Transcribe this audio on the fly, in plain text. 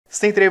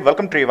ಸ್ನೇಹಿತರೆ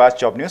welcome to ರಿವಾಸ್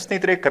job news.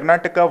 ಸ್ನೇಹಿತರೆ,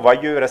 ಕರ್ನಾಟಕ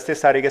ವಾಯು ರಸ್ತೆ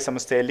ಸಾರಿಗೆ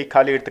ಸಂಸ್ಥೆಯಲ್ಲಿ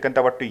ಖಾಲಿ ಇರತಕ್ಕಂಥ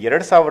ಒಟ್ಟು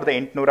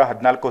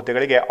 2814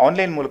 ಹುದ್ದೆಗಳಿಗೆ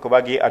ಆನ್ಲೈನ್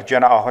ಮೂಲಕವಾಗಿ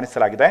ಅರ್ಜಿಯನ್ನು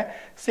ಆಹ್ವಾನಿಸಲಾಗಿದೆ.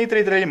 ಸ್ನೇಹಿತರೆ,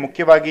 ಇದರಲ್ಲಿ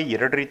ಮುಖ್ಯವಾಗಿ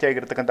ಎರಡು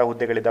ರೀತಿಯಾಗಿರ್ತಕ್ಕಂಥ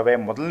ಹುದ್ದೆಗಳಿದ್ದಾವೆ.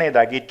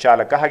 ಮೊದಲನೇದಾಗಿ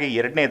ಚಾಲಕ, ಹಾಗೆ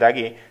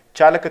ಎರಡನೇದಾಗಿ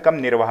ಚಾಲಕ ಕಮ್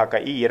ನಿರ್ವಾಹಕ.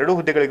 ಈ ಎರಡು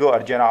ಹುದ್ದೆಗಳಿಗೂ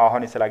ಅರ್ಜಿಯನ್ನು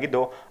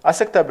ಆಹ್ವಾನಿಸಲಾಗಿದ್ದು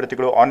ಆಸಕ್ತ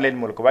ಅಭ್ಯರ್ಥಿಗಳು ಆನ್ಲೈನ್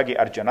ಮೂಲಕವಾಗಿ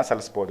ಅರ್ಜಿಯನ್ನು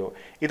ಸಲ್ಲಿಸಬಹುದು.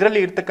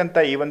 ಇದರಲ್ಲಿ ಇರ್ತಕ್ಕಂಥ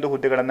ಈ ಒಂದು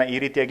ಹುದ್ದೆಗಳನ್ನು ಈ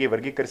ರೀತಿಯಾಗಿ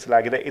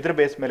ವರ್ಗೀಕರಿಸಲಾಗಿದೆ. ಇದರ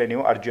ಬೇಸ್ ಮೇಲೆ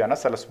ನೀವು ಅರ್ಜಿಯನ್ನು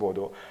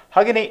ಸಲ್ಲಿಸಬಹುದು.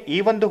 ಹಾಗೆಯೇ ಈ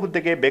ಒಂದು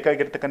ಹುದ್ದೆಗೆ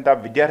ಬೇಕಾಗಿರ್ತಕ್ಕಂಥ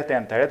ವಿದ್ಯಾರ್ಥಿ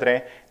ಅಂತ ಹೇಳಿದ್ರೆ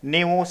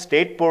ನೀವು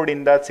ಸ್ಟೇಟ್ ಬೋರ್ಡ್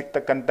ಇಂದ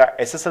ಸಿಗ್ತಕ್ಕಂಥ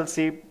SSLC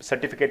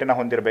ಸರ್ಟಿಫಿಕೇಟ್ ಅನ್ನು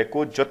ಹೊಂದಿರಬೇಕು.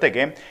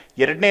 ಜೊತೆಗೆ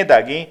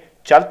ಎರಡನೇದಾಗಿ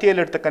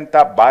ಚಾಲ್ತಿಯಲ್ಲಿರ್ತಕ್ಕಂಥ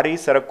ಭಾರಿ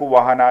ಸರಕು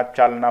ವಾಹನ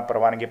ಚಾಲನಾ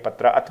ಪರವಾನಗಿ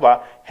ಪತ್ರ ಅಥವಾ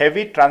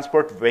ಹೆವಿ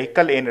ಟ್ರಾನ್ಸ್ಪೋರ್ಟ್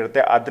ವೆಹಿಕಲ್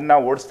ಏನಿರುತ್ತೆ ಅದನ್ನ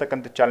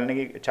ಓಡಿಸ್ತಕ್ಕಂಥ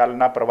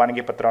ಚಾಲನಾ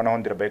ಪರವಾನಗಿ ಪತ್ರವನ್ನು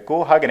ಹೊಂದಿರಬೇಕು.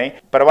 ಹಾಗೆಯೇ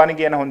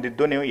ಪರವಾನಗಿಯನ್ನು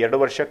ಹೊಂದಿದ್ದು ನೀವು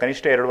 2 ವರ್ಷ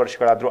ಕನಿಷ್ಠ 2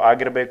 ವರ್ಷಗಳಾದರೂ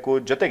ಆಗಿರಬೇಕು.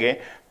 ಜೊತೆಗೆ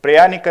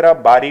ಪ್ರಯಾಣಿಕರ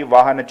ಭಾರಿ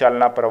ವಾಹನ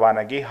ಚಾಲನಾ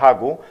ಪರವಾನಗಿ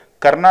ಹಾಗೂ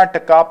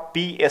ಕರ್ನಾಟಕ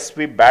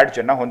PSV ಬ್ಯಾಡ್ಜ್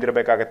ಅನ್ನು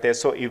ಹೊಂದಿರಬೇಕಾಗುತ್ತೆ.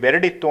 ಸೊ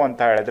ಇವೆರಡಿತ್ತು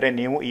ಅಂತ ಹೇಳಿದ್ರೆ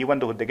ನೀವು ಈ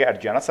ಒಂದು ಹುದ್ದೆಗೆ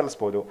ಅರ್ಜಿಯನ್ನು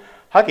ಸಲ್ಲಿಸಬಹುದು.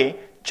 ಹಾಗೆ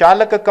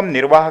ಚಾಲಕ ಕಮ್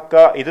ನಿರ್ವಾಹಕ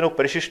ಇದನ್ನು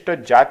ಪರಿಶಿಷ್ಟ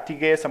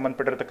ಜಾತಿಗೆ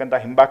ಸಂಬಂಧಪಟ್ಟಿರತಕ್ಕಂಥ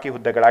ಹಿಂಬಾಕಿ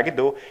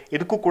ಹುದ್ದೆಗಳಾಗಿದ್ದು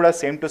ಇದಕ್ಕೂ ಕೂಡ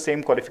ಸೇಮ್ ಟು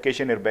ಸೇಮ್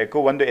ಕ್ವಾಲಿಫಿಕೇಶನ್ ಇರಬೇಕು.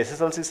 ಒಂದು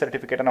SSLC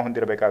ಸರ್ಟಿಫಿಕೇಟ್ ಅನ್ನು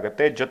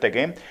ಹೊಂದಿರಬೇಕಾಗುತ್ತೆ.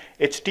 ಜೊತೆಗೆ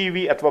HTV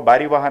ಅಥವಾ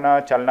ಭಾರಿ ವಾಹನ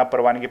ಚಾಲನಾ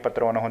ಪರವಾನಗಿ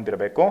ಪತ್ರವನ್ನು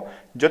ಹೊಂದಿರಬೇಕು.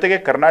 ಜೊತೆಗೆ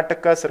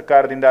ಕರ್ನಾಟಕ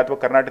ಸರ್ಕಾರದಿಂದ ಅಥವಾ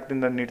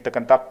ಕರ್ನಾಟಕದಿಂದ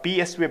ನೀಡತಕ್ಕಂಥ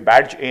PSV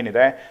ಬ್ಯಾಡ್ಜ್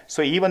ಏನಿದೆ,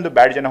 ಸೊ ಈ ಒಂದು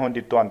ಬ್ಯಾಡ್ಜ್ ಅನ್ನು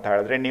ಹೊಂದಿತ್ತು ಅಂತ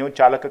ಹೇಳಿದ್ರೆ ನೀವು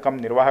ಚಾಲಕ ಕಮ್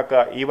ನಿರ್ವಾಹಕ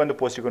ಈ ಒಂದು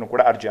ಪೋಸ್ಟಿಗೂ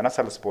ಕೂಡ ಅರ್ಜಿಯನ್ನು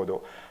ಸಲ್ಲಿಸಬಹುದು.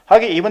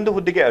 ಹಾಗೆ ಈ ಒಂದು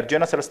ಹುದ್ದೆಗೆ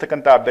ಅರ್ಜಿಯನ್ನು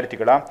ಸಲ್ಲಿಸತಕ್ಕಂಥ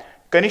ಅಭ್ಯರ್ಥಿಗಳ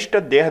ಕನಿಷ್ಠ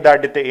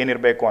ದೇಹದಾಢ್ಯತೆ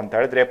ಏನಿರಬೇಕು ಅಂತ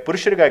ಹೇಳಿದ್ರೆ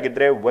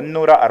ಪುರುಷರಿಗಾಗಿದ್ರೆ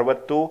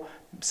 160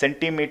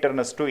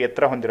 ಸೆಂಟಿಮೀಟರ್ನಷ್ಟು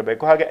ಎತ್ತರ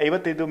ಹೊಂದಿರಬೇಕು. ಹಾಗೆ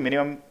 55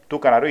 ಮಿನಿಮಮ್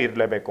ತೂಕನಾರು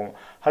ಇರಲೇಬೇಕು.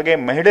 ಹಾಗೆ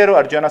ಮಹಿಳೆಯರು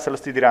ಅರ್ಜಿಯನ್ನು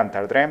ಸಲ್ಲಿಸ್ತಿದ್ದೀರಾ ಅಂತ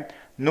ಹೇಳಿದ್ರೆ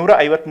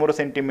 153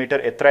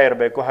 ಸೆಂಟಿಮೀಟರ್ ಎತ್ತರ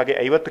ಇರಬೇಕು. ಹಾಗೆ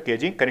 50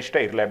 kg ಕನಿಷ್ಠ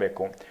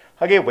ಇರಲೇಬೇಕು.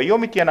 ಹಾಗೆ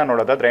ವಯೋಮಿತಿಯನ್ನು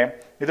ನೋಡೋದಾದ್ರೆ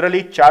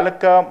ಇದರಲ್ಲಿ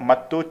ಚಾಲಕ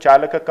ಮತ್ತು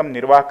ಚಾಲಕ ಕಮ್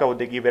ನಿರ್ವಾಹಕ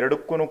ಹುದ್ದೆಗೆ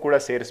ಇವೆರಡಕ್ಕೂ ಕೂಡ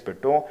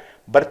ಸೇರಿಸ್ಬಿಟ್ಟು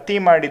ಭರ್ತಿ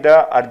ಮಾಡಿದ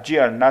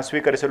ಅರ್ಜಿಯನ್ನು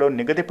ಸ್ವೀಕರಿಸಲು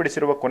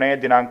ನಿಗದಿಪಡಿಸಿರುವ ಕೊನೆಯ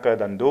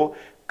ದಿನಾಂಕದಂದು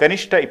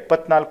ಕನಿಷ್ಠ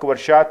 24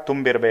 ವರ್ಷ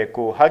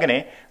ತುಂಬಿರಬೇಕು. ಹಾಗೆಯೇ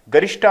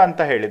ಗರಿಷ್ಠ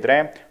ಅಂತ ಹೇಳಿದ್ರೆ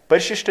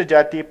ಪರಿಶಿಷ್ಟ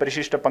ಜಾತಿ,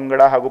 ಪರಿಶಿಷ್ಟ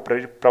ಪಂಗಡ ಹಾಗೂ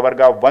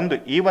ಪ್ರವರ್ಗ 1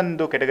 ಈ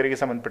ಒಂದು ಕೆಟಗರಿಗೆ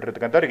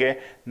ಸಂಬಂಧಪಟ್ಟಿರ್ತಕ್ಕಂಥವರಿಗೆ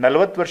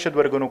 40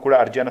 ವರ್ಷದವರೆಗೂ ಕೂಡ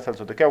ಅರ್ಜಿಯನ್ನು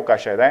ಸಲ್ಲಿಸೋದಕ್ಕೆ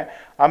ಅವಕಾಶ ಇದೆ.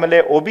 ಆಮೇಲೆ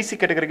OBC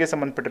ಕೆಟಗರಿಗೆ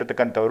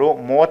ಸಂಬಂಧಪಟ್ಟಿರ್ತಕ್ಕಂಥವರು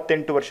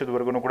 38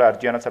 ವರ್ಷದವರೆಗೂ ಕೂಡ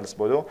ಅರ್ಜಿಯನ್ನು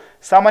ಸಲ್ಲಿಸಬಹುದು.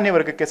 ಸಾಮಾನ್ಯ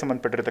ವರ್ಗಕ್ಕೆ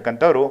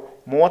ಸಂಬಂಧಪಟ್ಟಿರ್ತಕ್ಕಂಥವರು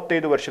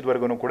 35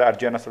 ವರ್ಷದವರೆಗೂ ಕೂಡ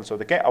ಅರ್ಜಿಯನ್ನು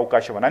ಸಲ್ಲಿಸೋದಕ್ಕೆ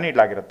ಅವಕಾಶವನ್ನು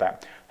ನೀಡಲಾಗಿರುತ್ತೆ.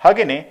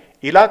 ಹಾಗೆಯೇ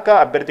ಇಲಾಖಾ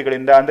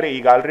ಅಭ್ಯರ್ಥಿಗಳಿಂದ ಅಂದ್ರೆ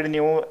ಈಗ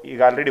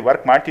ಆಲ್ರೆಡಿ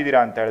ವರ್ಕ್ ಮಾಡ್ತಿದ್ದೀರಾ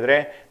ಅಂತ ಹೇಳಿದ್ರೆ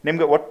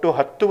ನಿಮಗೆ ಒಟ್ಟು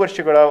 10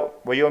 ವರ್ಷಗಳ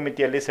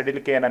ವಯೋಮಿತಿಯಲ್ಲಿ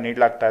ಸಡಿಲಿಕೆಯನ್ನು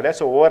ನೀಡಲಾಗ್ತಾ ಇದೆ.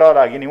 ಸೊ ಓವರ್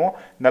ಆಲ್ ಆಗಿ ನೀವು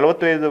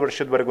 45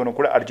 ವರ್ಷದವರೆಗೂ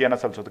ಕೂಡ ಅರ್ಜಿಯನ್ನು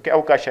ಸಲ್ಲಿಸೋದಕ್ಕೆ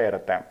ಅವಕಾಶ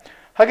ಇರುತ್ತೆ.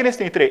 ಹಾಗೆಯೇ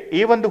ಸ್ನೇಹಿತರೆ,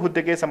 ಈ ಒಂದು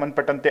ಹುದ್ದೆಗೆ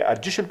ಸಂಬಂಧಪಟ್ಟಂತೆ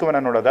ಅರ್ಜಿ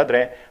ಶುಲ್ಕವನ್ನು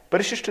ನೋಡೋದಾದ್ರೆ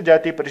ಪರಿಶಿಷ್ಟ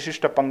ಜಾತಿ,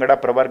 ಪರಿಶಿಷ್ಟ ಪಂಗಡ,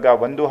 ಪ್ರವರ್ಗ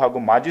 1 ಹಾಗೂ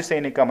ಮಾಜಿ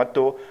ಸೈನಿಕ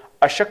ಮತ್ತು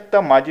ಅಶಕ್ತ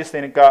ಮಾಜಿ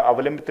ಸೈನಿಕ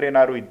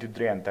ಅವಲಂಬಿತರೇನಾರು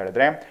ಇದ್ದಿದ್ರಿ ಅಂತ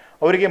ಹೇಳಿದ್ರೆ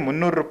ಅವರಿಗೆ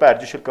 300 ರೂಪಾಯಿ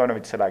ಅರ್ಜಿ ಶುಲ್ಕವನ್ನು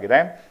ವಿಧಿಸಲಾಗಿದೆ.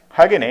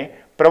 ಹಾಗೆಯೇ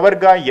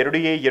ಪ್ರವರ್ಗ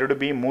 2A,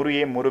 2B,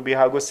 3A, 3B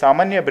ಹಾಗೂ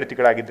ಸಾಮಾನ್ಯ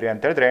ಅಭ್ಯರ್ಥಿಗಳಾಗಿದ್ರಿ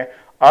ಅಂತ ಹೇಳಿದ್ರೆ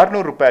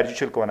 600 ರೂಪಾಯಿ ಅರ್ಜಿ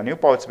ಶುಲ್ಕವನ್ನು ನೀವು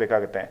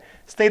ಪಾವತಿಸಬೇಕಾಗುತ್ತೆ.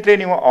 ಸ್ನೇಹಿತರೆ,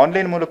 ನೀವು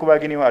ಆನ್ಲೈನ್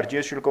ಮೂಲಕವಾಗಿ ನೀವು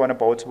ಅರ್ಜಿಯ ಶುಲ್ಕವನ್ನು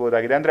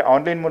ಪಾವತಿಸಬಹುದಾಗಿದೆ. ಅಂದ್ರೆ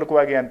ಆನ್ಲೈನ್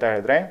ಮೂಲಕವಾಗಿ ಅಂತ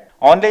ಹೇಳಿದ್ರೆ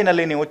ಆನ್ಲೈನ್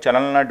ಅಲ್ಲಿ ನೀವು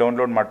ಚಾನಲ್ನ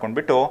ಡೌನ್ಲೋಡ್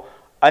ಮಾಡ್ಕೊಂಡ್ಬಿಟ್ಟು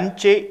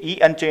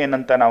ಅಂಚೆ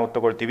ಏನಂತ ನಾವು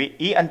ತಗೊಳ್ತೀವಿ,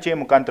 ಈ ಅಂಚೆಯ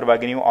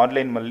ಮುಖಾಂತರವಾಗಿ ನೀವು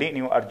ಆನ್ಲೈನ್ ನಲ್ಲಿ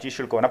ನೀವು ಅರ್ಜಿ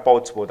ಶುಲ್ಕವನ್ನು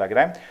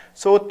ಪಾವತಿಸಬಹುದಾಗಿದೆ.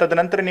 ಸೊ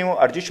ತದನಂತರ ನೀವು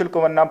ಅರ್ಜಿ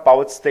ಶುಲ್ಕವನ್ನು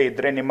ಪಾವತಿಸದೇ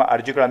ಇದ್ರೆ ನಿಮ್ಮ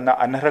ಅರ್ಜಿಗಳನ್ನು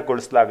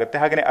ಅನರ್ಹಗೊಳಿಸಲಾಗುತ್ತೆ.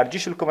 ಹಾಗೆ ಅರ್ಜಿ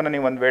ಶುಲ್ಕವನ್ನು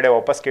ನೀವು ಒಂದು ವೇಳೆ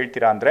ವಾಪಸ್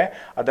ಕೇಳ್ತೀರಾ ಅಂದ್ರೆ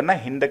ಅದನ್ನ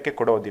ಹಿಂದಕ್ಕೆ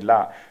ಕೊಡೋದಿಲ್ಲ.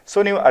 ಸೊ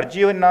ನೀವು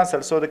ಅರ್ಜಿಯನ್ನ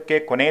ಸಲ್ಲಿಸೋದಕ್ಕೆ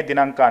ಕೊನೆಯ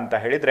ದಿನಾಂಕ ಅಂತ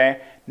ಹೇಳಿದ್ರೆ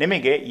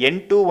ನಿಮಗೆ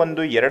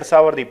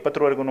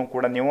 8/1/2020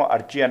 ಕೂಡ ನೀವು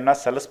ಅರ್ಜಿಯನ್ನ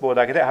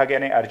ಸಲ್ಲಿಸಬಹುದಾಗಿದೆ.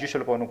 ಹಾಗೆಯೇ ಅರ್ಜಿ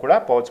ಶುಲ್ಕವನ್ನು ಕೂಡ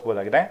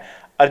ಪಾವತಿಸಬಹುದಾಗಿದೆ.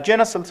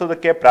 ಅರ್ಜಿಯನ್ನು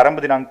ಸಲ್ಲಿಸೋದಕ್ಕೆ ಪ್ರಾರಂಭ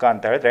ದಿನಾಂಕ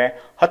ಅಂತ ಹೇಳಿದ್ರೆ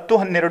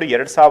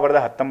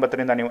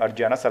 10/12/2019 ನೀವು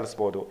ಅರ್ಜಿಯನ್ನು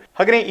ಸಲ್ಲಿಸಬಹುದು.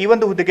 ಹಾಗೆಯೇ ಈ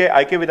ಒಂದು ಹುದ್ದೆಗೆ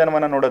ಆಯ್ಕೆ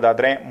ವಿಧಾನವನ್ನು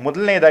ನೋಡೋದಾದ್ರೆ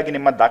ಮೊದಲನೇದಾಗಿ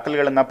ನಿಮ್ಮ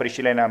ದಾಖಲೆಗಳನ್ನ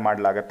ಪರಿಶೀಲನೆ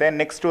ಮಾಡಲಾಗುತ್ತೆ.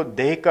 ನೆಕ್ಸ್ಟ್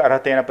ದೈಹಿಕ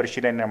ಅರ್ಹತೆಯನ್ನು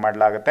ಪರಿಶೀಲನೆ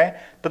ಮಾಡಲಾಗುತ್ತೆ.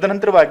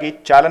 ತದನಂತರವಾಗಿ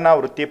ಚಾಲನಾ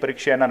ವೃತ್ತಿ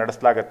ಪರೀಕ್ಷೆಯನ್ನು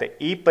ನಡೆಸಲಾಗುತ್ತೆ.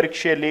 ಈ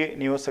ಪರೀಕ್ಷೆಯಲ್ಲಿ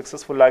ನೀವು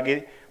ಸಕ್ಸಸ್ಫುಲ್ ಆಗಿ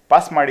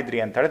ಪಾಸ್ ಮಾಡಿದ್ರಿ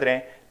ಅಂತ ಹೇಳಿದ್ರೆ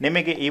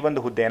ನಿಮಗೆ ಈ ಒಂದು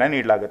ಹುದ್ದೆಯನ್ನು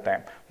ನೀಡಲಾಗುತ್ತೆ.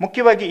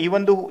 ಮುಖ್ಯವಾಗಿ ಈ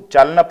ಒಂದು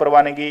ಚಾಲನಾ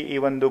ಪರವಾನಗಿ ಈ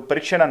ಒಂದು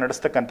ಪರೀಕ್ಷೆನ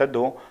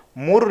ನಡೆಸ್ತಕ್ಕಂಥದ್ದು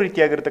 3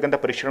 ರೀತಿಯಾಗಿರ್ತಕ್ಕಂಥ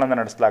ಪರೀಕ್ಷೆಗಳನ್ನು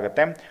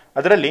ನಡೆಸಲಾಗುತ್ತೆ.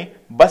 ಅದರಲ್ಲಿ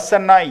ಬಸ್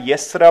ಅನ್ನ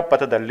ಎಸ್ರ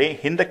ಪಥದಲ್ಲಿ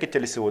ಹಿಂದಕ್ಕೆ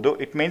ಚಲಿಸುವುದು,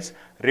 ಇಟ್ ಮೀನ್ಸ್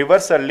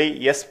ರಿವರ್ಸ್ ಅಲ್ಲಿ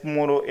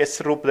ಎಸ್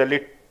ರೂಪದಲ್ಲಿ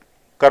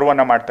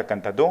ಕರ್ವನ್ನ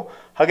ಮಾಡ್ತಕ್ಕಂಥದ್ದು.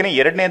 ಹಾಗೆಯೇ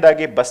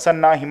ಎರಡನೇದಾಗಿ ಬಸ್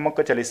ಅನ್ನ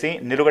ಹಿಮ್ಮುಖ ಚಲಿಸಿ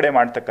ನಿಲುಗಡೆ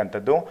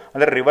ಮಾಡ್ತಕ್ಕಂಥದ್ದು,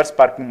 ಅಂದ್ರೆ ರಿವರ್ಸ್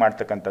ಪಾರ್ಕಿಂಗ್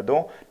ಮಾಡ್ತಕ್ಕಂಥದ್ದು.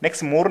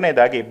 ನೆಕ್ಸ್ಟ್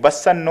ಮೂರನೇದಾಗಿ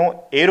ಬಸ್ ಅನ್ನು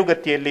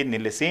ಏರುಗತಿಯಲ್ಲಿ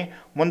ನಿಲ್ಲಿಸಿ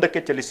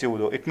ಮುಂದಕ್ಕೆ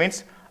ಚಲಿಸುವುದು, ಇಟ್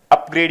ಮೀನ್ಸ್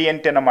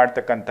ಅಪ್ಗ್ರೇಡಿಯಂಟ್ ಅನ್ನು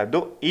ಮಾಡ್ತಕ್ಕಂಥದ್ದು.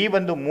 ಈ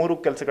ಒಂದು 3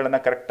 ಕೆಲಸಗಳನ್ನ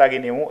ಕರೆಕ್ಟ್ ಆಗಿ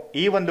ನೀವು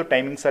ಈ ಒಂದು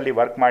ಟೈಮಿಂಗ್ಸ್ ಅಲ್ಲಿ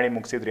ವರ್ಕ್ ಮಾಡಿ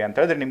ಮುಗಿಸಿದ್ರಿ ಅಂತ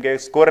ಹೇಳಿದ್ರೆ ನಿಮಗೆ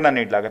ಸ್ಕೋರ್ ಅನ್ನ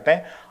ನೀಡಲಾಗುತ್ತೆ.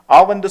 ಆ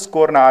ಒಂದು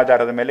ಸ್ಕೋರ್ನ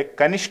ಆಧಾರದ ಮೇಲೆ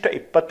ಕನಿಷ್ಠ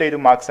 25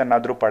 ಮಾರ್ಕ್ಸ್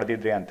ಅನ್ನಾದ್ರೂ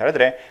ಪಡೆದಿದ್ರಿ ಅಂತ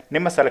ಹೇಳಿದ್ರೆ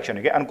ನಿಮ್ಮ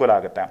ಸೆಲೆಕ್ಷನ್ಗೆ ಅನುಕೂಲ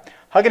ಆಗುತ್ತೆ.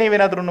 ಹಾಗೆ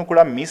ನೀವೇನಾದ್ರೂ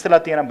ಕೂಡ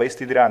ಮೀಸಲಾತಿಯನ್ನು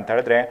ಬಯಸ್ತಿದ್ದೀರಾ ಅಂತ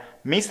ಹೇಳಿದ್ರೆ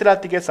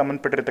ಮೀಸಲಾತಿಗೆ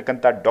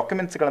ಸಂಬಂಧಪಟ್ಟಿರ್ತಕ್ಕಂಥ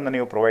ಡಾಕ್ಯುಮೆಂಟ್ಸ್ ಗಳನ್ನ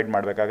ನೀವು ಪ್ರೊವೈಡ್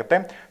ಮಾಡಬೇಕಾಗುತ್ತೆ.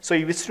 ಸೊ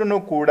ಇವಿಷ್ಟನ್ನು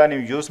ಕೂಡ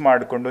ನೀವು ಯೂಸ್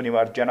ಮಾಡಿಕೊಂಡು ನೀವು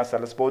ಅರ್ಜಿಯನ್ನು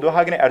ಸಲ್ಲಿಸಬಹುದು.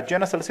 ಹಾಗೆ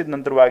ಅರ್ಜಿಯನ್ನು ಸಲ್ಲಿಸಿದ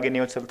ನಂತರವಾಗಿ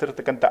ನೀವು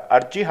ಸಲ್ಲಿಸಿರ್ತಕ್ಕಂಥ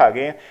ಅರ್ಜಿ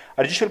ಹಾಗೆ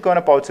ಅರ್ಜಿ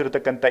ಶುಲ್ಕವನ್ನು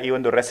ಪಾವತಿಸಿರ್ತಕ್ಕಂಥ ಈ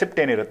ಒಂದು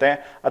ರೆಸಿಪ್ಟ್ ಏನಿರುತ್ತೆ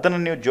ಅದನ್ನು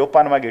ನೀವು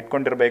ಜೋಪಾನವಾಗಿ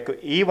ಇಟ್ಕೊಂಡಿರಬೇಕು.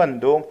 ಈ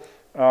ಒಂದು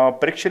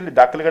ಪರೀಕ್ಷೆಯಲ್ಲಿ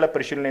ದಾಖಲೆಗಳ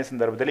ಪರಿಶೀಲನೆ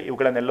ಸಂದರ್ಭದಲ್ಲಿ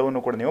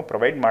ಇವುಗಳನ್ನೆಲ್ಲವನ್ನು ಕೂಡ ನೀವು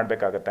ಪ್ರೊವೈಡ್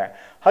ಮಾಡಬೇಕಾಗುತ್ತೆ.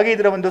 ಹಾಗೆ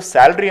ಇದರ ಒಂದು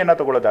ಸ್ಯಾಲ್ರಿಯನ್ನು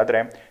ತಗೊಳ್ಳೋದಾದ್ರೆ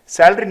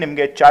ಸ್ಯಾಲ್ರಿ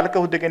ನಿಮಗೆ ಚಾಲಕ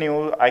ಹುದ್ದೆಗೆ ನೀವು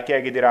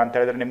ಆಯ್ಕೆಯಾಗಿದ್ದೀರಾ ಅಂತ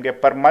ಹೇಳಿದ್ರೆ ನಿಮಗೆ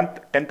ಪರ್ ಮಂತ್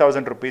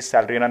 10,000 rupees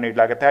ಸ್ಯಾಲ್ರಿಯನ್ನು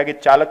ನೀಡಲಾಗುತ್ತೆ. ಹಾಗೆ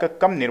ಚಾಲಕ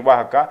ಕಮ್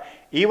ನಿರ್ವಾಹಕ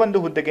ಈ ಒಂದು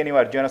ಹುದ್ದೆಗೆ ನೀವು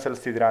ಅರ್ಜಿಯನ್ನು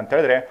ಸಲ್ಲಿಸ್ತಿದ್ದೀರಾ ಅಂತ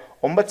ಹೇಳಿದ್ರೆ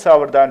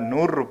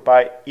 9,100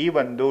 ರೂಪಾಯಿ ಈ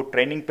ಒಂದು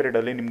ಟ್ರೈನಿಂಗ್ ಪೀರಿಯಡ್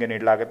ಅಲ್ಲಿ ನಿಮಗೆ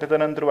ನೀಡಲಾಗುತ್ತೆ.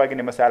 ತದನಂತರವಾಗಿ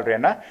ನಿಮ್ಮ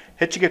ಸ್ಯಾಲರಿಯನ್ನು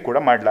ಹೆಚ್ಚಿಗೆ ಕೂಡ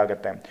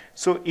ಮಾಡಲಾಗುತ್ತೆ.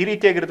 ಸೊ ಈ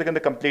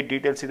ರೀತಿಯಾಗಿರ್ತಕ್ಕಂಥ ಕಂಪ್ಲೀಟ್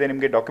ಡೀಟೇಲ್ಸ್ ಇದೆ.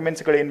 ನಿಮಗೆ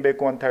ಡಾಕ್ಯುಮೆಂಟ್ಸ್ಗಳು ಏನು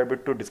ಬೇಕು ಅಂತ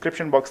ಹೇಳ್ಬಿಟ್ಟು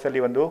ಡಿಸ್ಕ್ರಿಪ್ಷನ್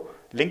ಬಾಕ್ಸಲ್ಲಿ ಒಂದು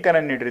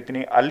ಲಿಂಕನ್ನು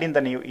ನೀಡಿರ್ತೀನಿ. ಅಲ್ಲಿಂದ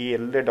ನೀವು ಈ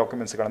ಎಲ್ಲ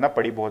ಡಾಕ್ಯುಮೆಂಟ್ಸ್ಗಳನ್ನು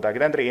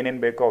ಪಡಿಬಹುದಾಗಿದೆ. ಅಂದರೆ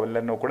ಏನೇನು ಬೇಕೋ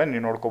ಅವೆಲ್ಲನೂ ಕೂಡ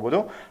ನೀವು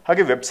ನೋಡ್ಕೋಬಹುದು.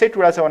 ಹಾಗೆ ವೆಬ್ಸೈಟ್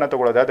ವಿಳಾಸವನ್ನು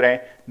ತಗೊಳ್ಳೋದಾದ್ರೆ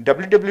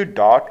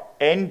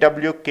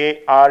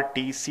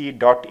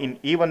www.nwkrtc.in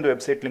ಈ ಒಂದು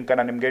ವೆಬ್ಸೈಟ್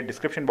ಲಿಂಕನ್ನು ನಿಮಗೆ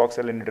ಡಿಸ್ಕ್ರಿಪ್ಷನ್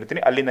ಬಾಕ್ಸಲ್ಲಿ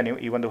ನೀಡಿರ್ತೀನಿ. ಅಲ್ಲಿಂದ ನೀವು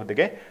ಈ ಒಂದು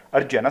ಹುದ್ದೆಗೆ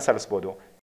ಅರ್ಜಿಯನ್ನು ಸಲ್ಲಿಸಬಹುದು.